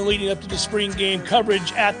week long leading up to the spring game.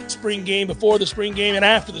 Coverage at the spring game, before the spring game, and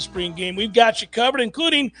after the spring game. We've got you covered,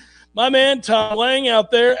 including my man Tom Lang out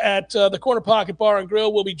there at the Corner Pocket Bar and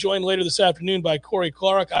Grill. We'll be joined later this afternoon by Corey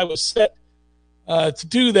Clark. I was set to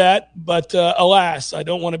do that, but alas, I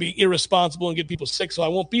don't want to be irresponsible and get people sick, so I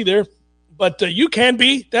won't be there. But you can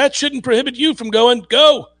be. That shouldn't prohibit you from going.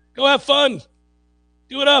 Go have fun.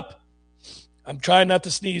 Do it up. I'm trying not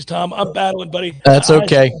to sneeze, Tom. I'm battling, buddy. That's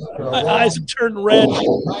okay. My eyes have turned red.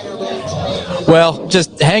 Well,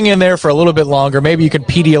 just hang in there for a little bit longer. Maybe you can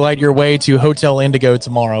Pedialyte your way to Hotel Indigo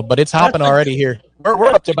tomorrow, but it's hopping already here.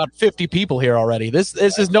 We're up to about 50 people here already. This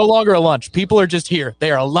is no longer a lunch. People are just here.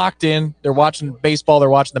 They are locked in. They're watching baseball. They're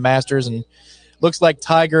watching the Masters, and looks like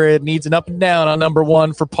Tiger needs an up and down on number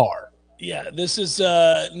 1 for par. Yeah, this is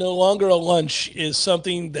no longer a lunch is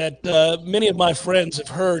something that many of my friends have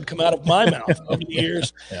heard come out of my mouth over the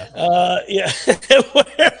years. Yeah,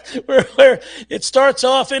 where it starts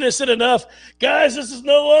off innocent enough. Guys, this is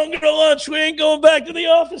no longer a lunch. We ain't going back to the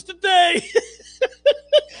office today.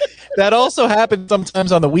 That also happens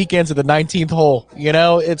sometimes on the weekends at the 19th hole. You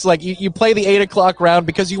know, it's like you play the 8 o'clock round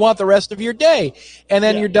because you want the rest of your day. And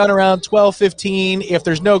then you're done around 12:15. If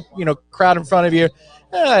there's no, crowd in front of you,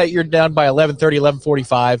 you're down by 11:30,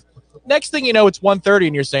 11:45. Next thing you know, it's 1:30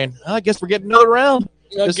 and you're saying, I guess we're getting another round.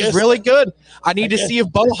 This is really good. I need to see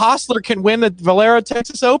if Bo Hostler can win the Valero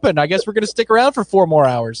Texas Open. I guess we're going to stick around for 4 more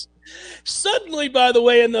hours. Suddenly, by the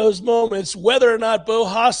way, in those moments, whether or not Bo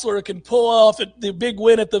Hostler can pull off the big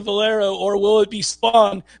win at the Valero or will it be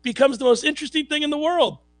Spawn becomes the most interesting thing in the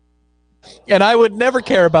world. And I would never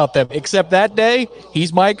care about them, except that day,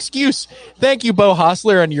 he's my excuse. Thank you, Bo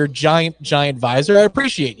Hostler, and your giant visor. I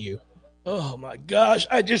appreciate you. Oh, my gosh.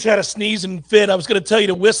 I just had a sneezing fit. I was going to tell you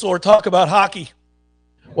to whistle or talk about hockey.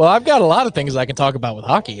 Well, I've got a lot of things I can talk about with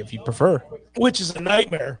hockey, if you prefer. Which is a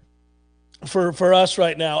nightmare for us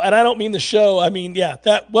right now. And I don't mean the show. I mean,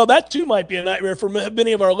 that too might be a nightmare for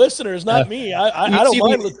many of our listeners, not me. I don't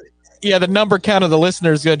mind. The number count of the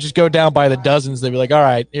listeners just go down by the dozens. They'd be like, all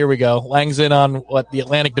right, here we go. Lang's in on the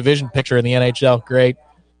Atlantic Division picture in the NHL. Great.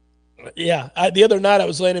 Yeah. The other night I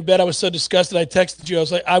was laying in bed. I was so disgusted. I texted you. I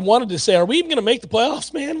was like, I wanted to say, are we even going to make the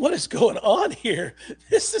playoffs, man? What is going on here?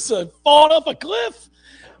 This is falling off a cliff.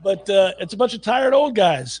 But it's a bunch of tired old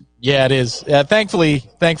guys. Yeah, it is. Thankfully,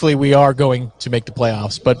 we are going to make the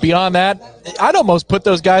playoffs. But beyond that, I'd almost put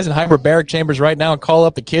those guys in hyperbaric chambers right now and call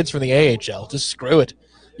up the kids from the AHL. Just screw it.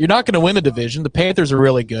 You're not going to win the division. The Panthers are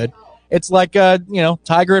really good. It's like,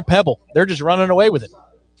 Tiger at Pebble. They're just running away with it.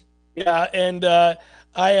 Yeah, and I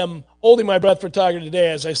am holding my breath for Tiger today,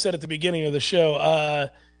 as I said at the beginning of the show.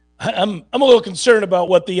 I'm a little concerned about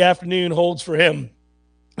what the afternoon holds for him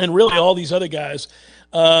and really all these other guys.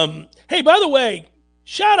 Hey, by the way,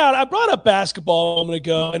 shout out. I brought up basketball a moment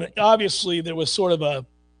ago, and obviously there was sort of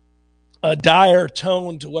a dire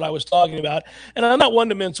tone to what I was talking about. And I'm not one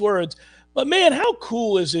to mince words, but man, how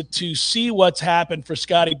cool is it to see what's happened for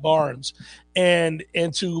Scottie Barnes and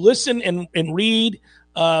to listen and read.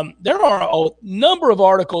 There are a number of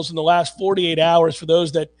articles in the last 48 hours for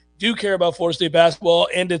those that do care about Florida State basketball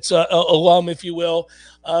and its alum, if you will.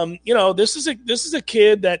 This is a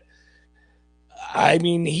kid that, I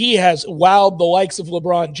mean, he has wowed the likes of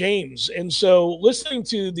LeBron James. And so listening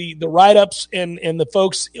to the write-ups and the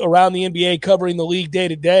folks around the NBA covering the league day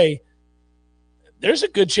to day, there's a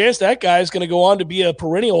good chance that guy is going to go on to be a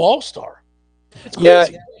perennial all-star. Yeah,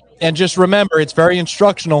 and just remember, it's very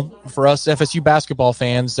instructional for us FSU basketball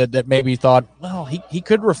fans that maybe thought, well, he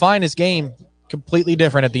could refine his game completely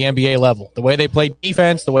different at the NBA level. The way they play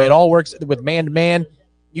defense, the way it all works with man-to-man,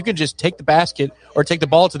 you can just take the basket or take the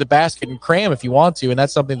ball to the basket and cram if you want to, and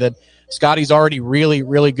that's something that Scottie's already really,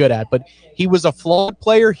 really good at. But he was a flawed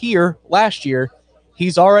player here last year.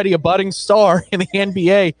 He's already a budding star in the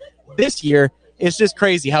NBA this year. It's just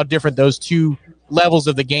crazy how different those two levels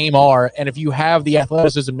of the game are, and if you have the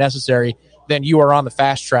athleticism necessary, then you are on the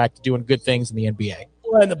fast track to doing good things in the NBA.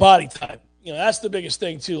 And the body type. That's the biggest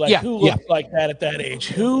thing, too. Who looks like that at that age?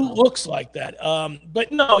 Who looks like that?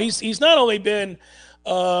 But no, he's not only been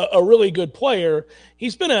a really good player,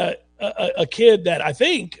 he's been a kid that I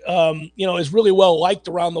think, is really well liked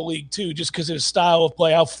around the league, too, just because of his style of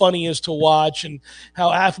play, how fun he is to watch, and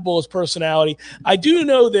how affable his personality. I do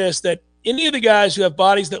know this, that any of the guys who have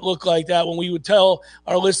bodies that look like that, when we would tell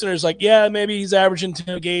our listeners, like, yeah, maybe he's averaging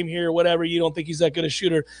 10 a game here or whatever, you don't think he's that good a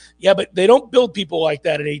shooter. Yeah, but they don't build people like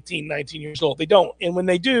that at 18, 19 years old. They don't. And when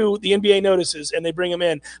they do, the NBA notices and they bring them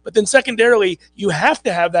in. But then secondarily, you have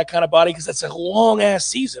to have that kind of body because that's a long-ass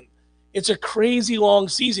season. It's a crazy long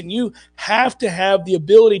season. You have to have the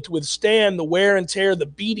ability to withstand the wear and tear, the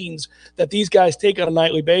beatings that these guys take on a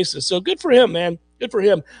nightly basis. So good for him, man. Good for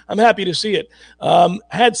him. I'm happy to see it.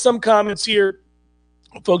 Had some comments here.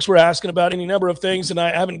 Folks were asking about any number of things, and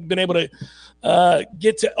I haven't been able to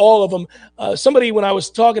get to all of them. Somebody, when I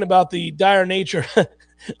was talking about the dire nature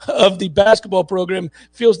of the basketball program,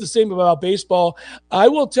 feels the same about baseball. I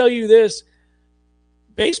will tell you this.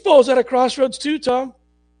 Baseball's at a crossroads too, Tom.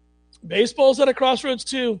 Baseball's at a crossroads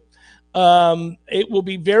too. It will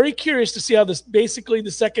be very curious to see how basically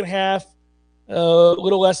the second half, a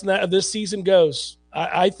little less than that, of this season goes.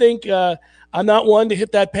 I think I'm not one to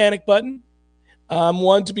hit that panic button. I'm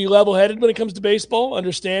one to be level-headed when it comes to baseball,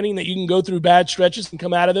 understanding that you can go through bad stretches and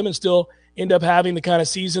come out of them and still end up having the kind of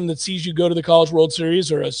season that sees you go to the College World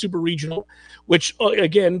Series or a super regional, which,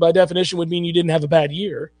 again, by definition would mean you didn't have a bad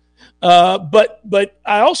year. But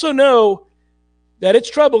I also know that it's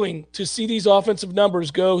troubling to see these offensive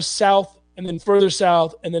numbers go south and then further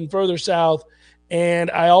south and then further south.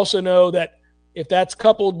 And I also know that if that's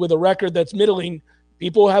coupled with a record that's middling,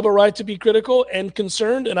 people have a right to be critical and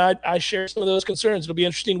concerned, and I share some of those concerns. It'll be an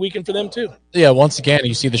interesting weekend for them too. Yeah, once again,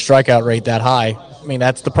 you see the strikeout rate that high. I mean,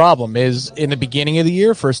 that's the problem is in the beginning of the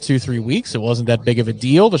year, first 2-3 weeks, it wasn't that big of a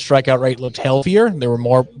deal. The strikeout rate looked healthier. There were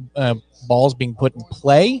more balls being put in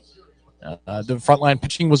play. The frontline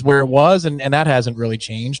pitching was where it was, and that hasn't really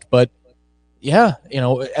changed. But, yeah,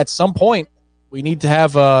 at some point, we need to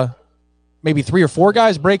have maybe 3 or 4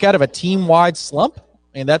 guys break out of a team-wide slump.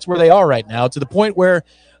 And that's where they are right now, to the point where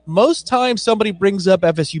most times somebody brings up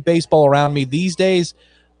FSU baseball around me these days,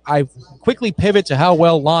 I quickly pivot to how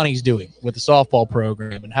well Lonnie's doing with the softball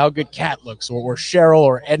program and how good Cat looks, or Cheryl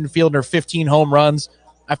or Edenfield or 15 home runs.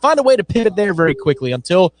 I find a way to pivot there very quickly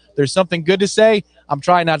until there's something good to say. I'm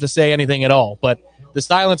trying not to say anything at all, but the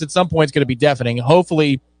silence at some point is going to be deafening.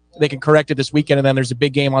 Hopefully they can correct it this weekend, and then there's a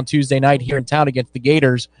big game on Tuesday night here in town against the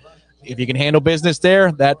Gators. If you can handle business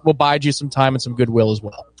there, that will buy you some time and some goodwill as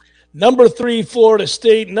well. Number 3, Florida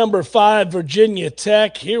State. Number 5, Virginia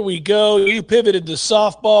Tech. Here we go. You pivoted to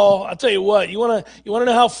softball. I'll tell you what. You want to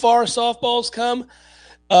know how far softball's come?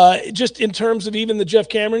 Just in terms of even the Jeff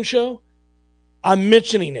Cameron show, I'm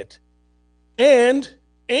mentioning it, and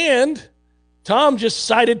Tom just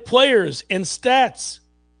cited players and stats,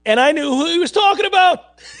 and I knew who he was talking about.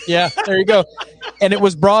 Yeah, there you go. And it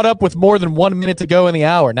was brought up with more than 1 minute to go in the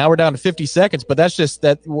hour. Now we're down to 50 seconds, but that's just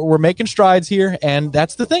that we're making strides here. And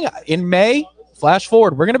that's the thing. In May, flash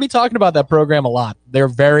forward, we're going to be talking about that program a lot. They're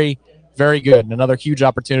very, very good. And another huge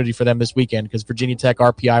opportunity for them this weekend because Virginia Tech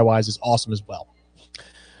RPI-wise is awesome as well.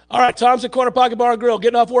 All right, Tom's at Corner Pocket Bar and Grill.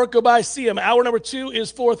 Getting off work, go by, see him. Hour number 2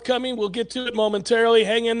 is forthcoming. We'll get to it momentarily.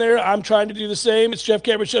 Hang in there. I'm trying to do the same. It's Jeff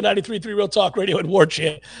Cameron Show, 93.3 Real Talk Radio and War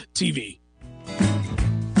Chant TV.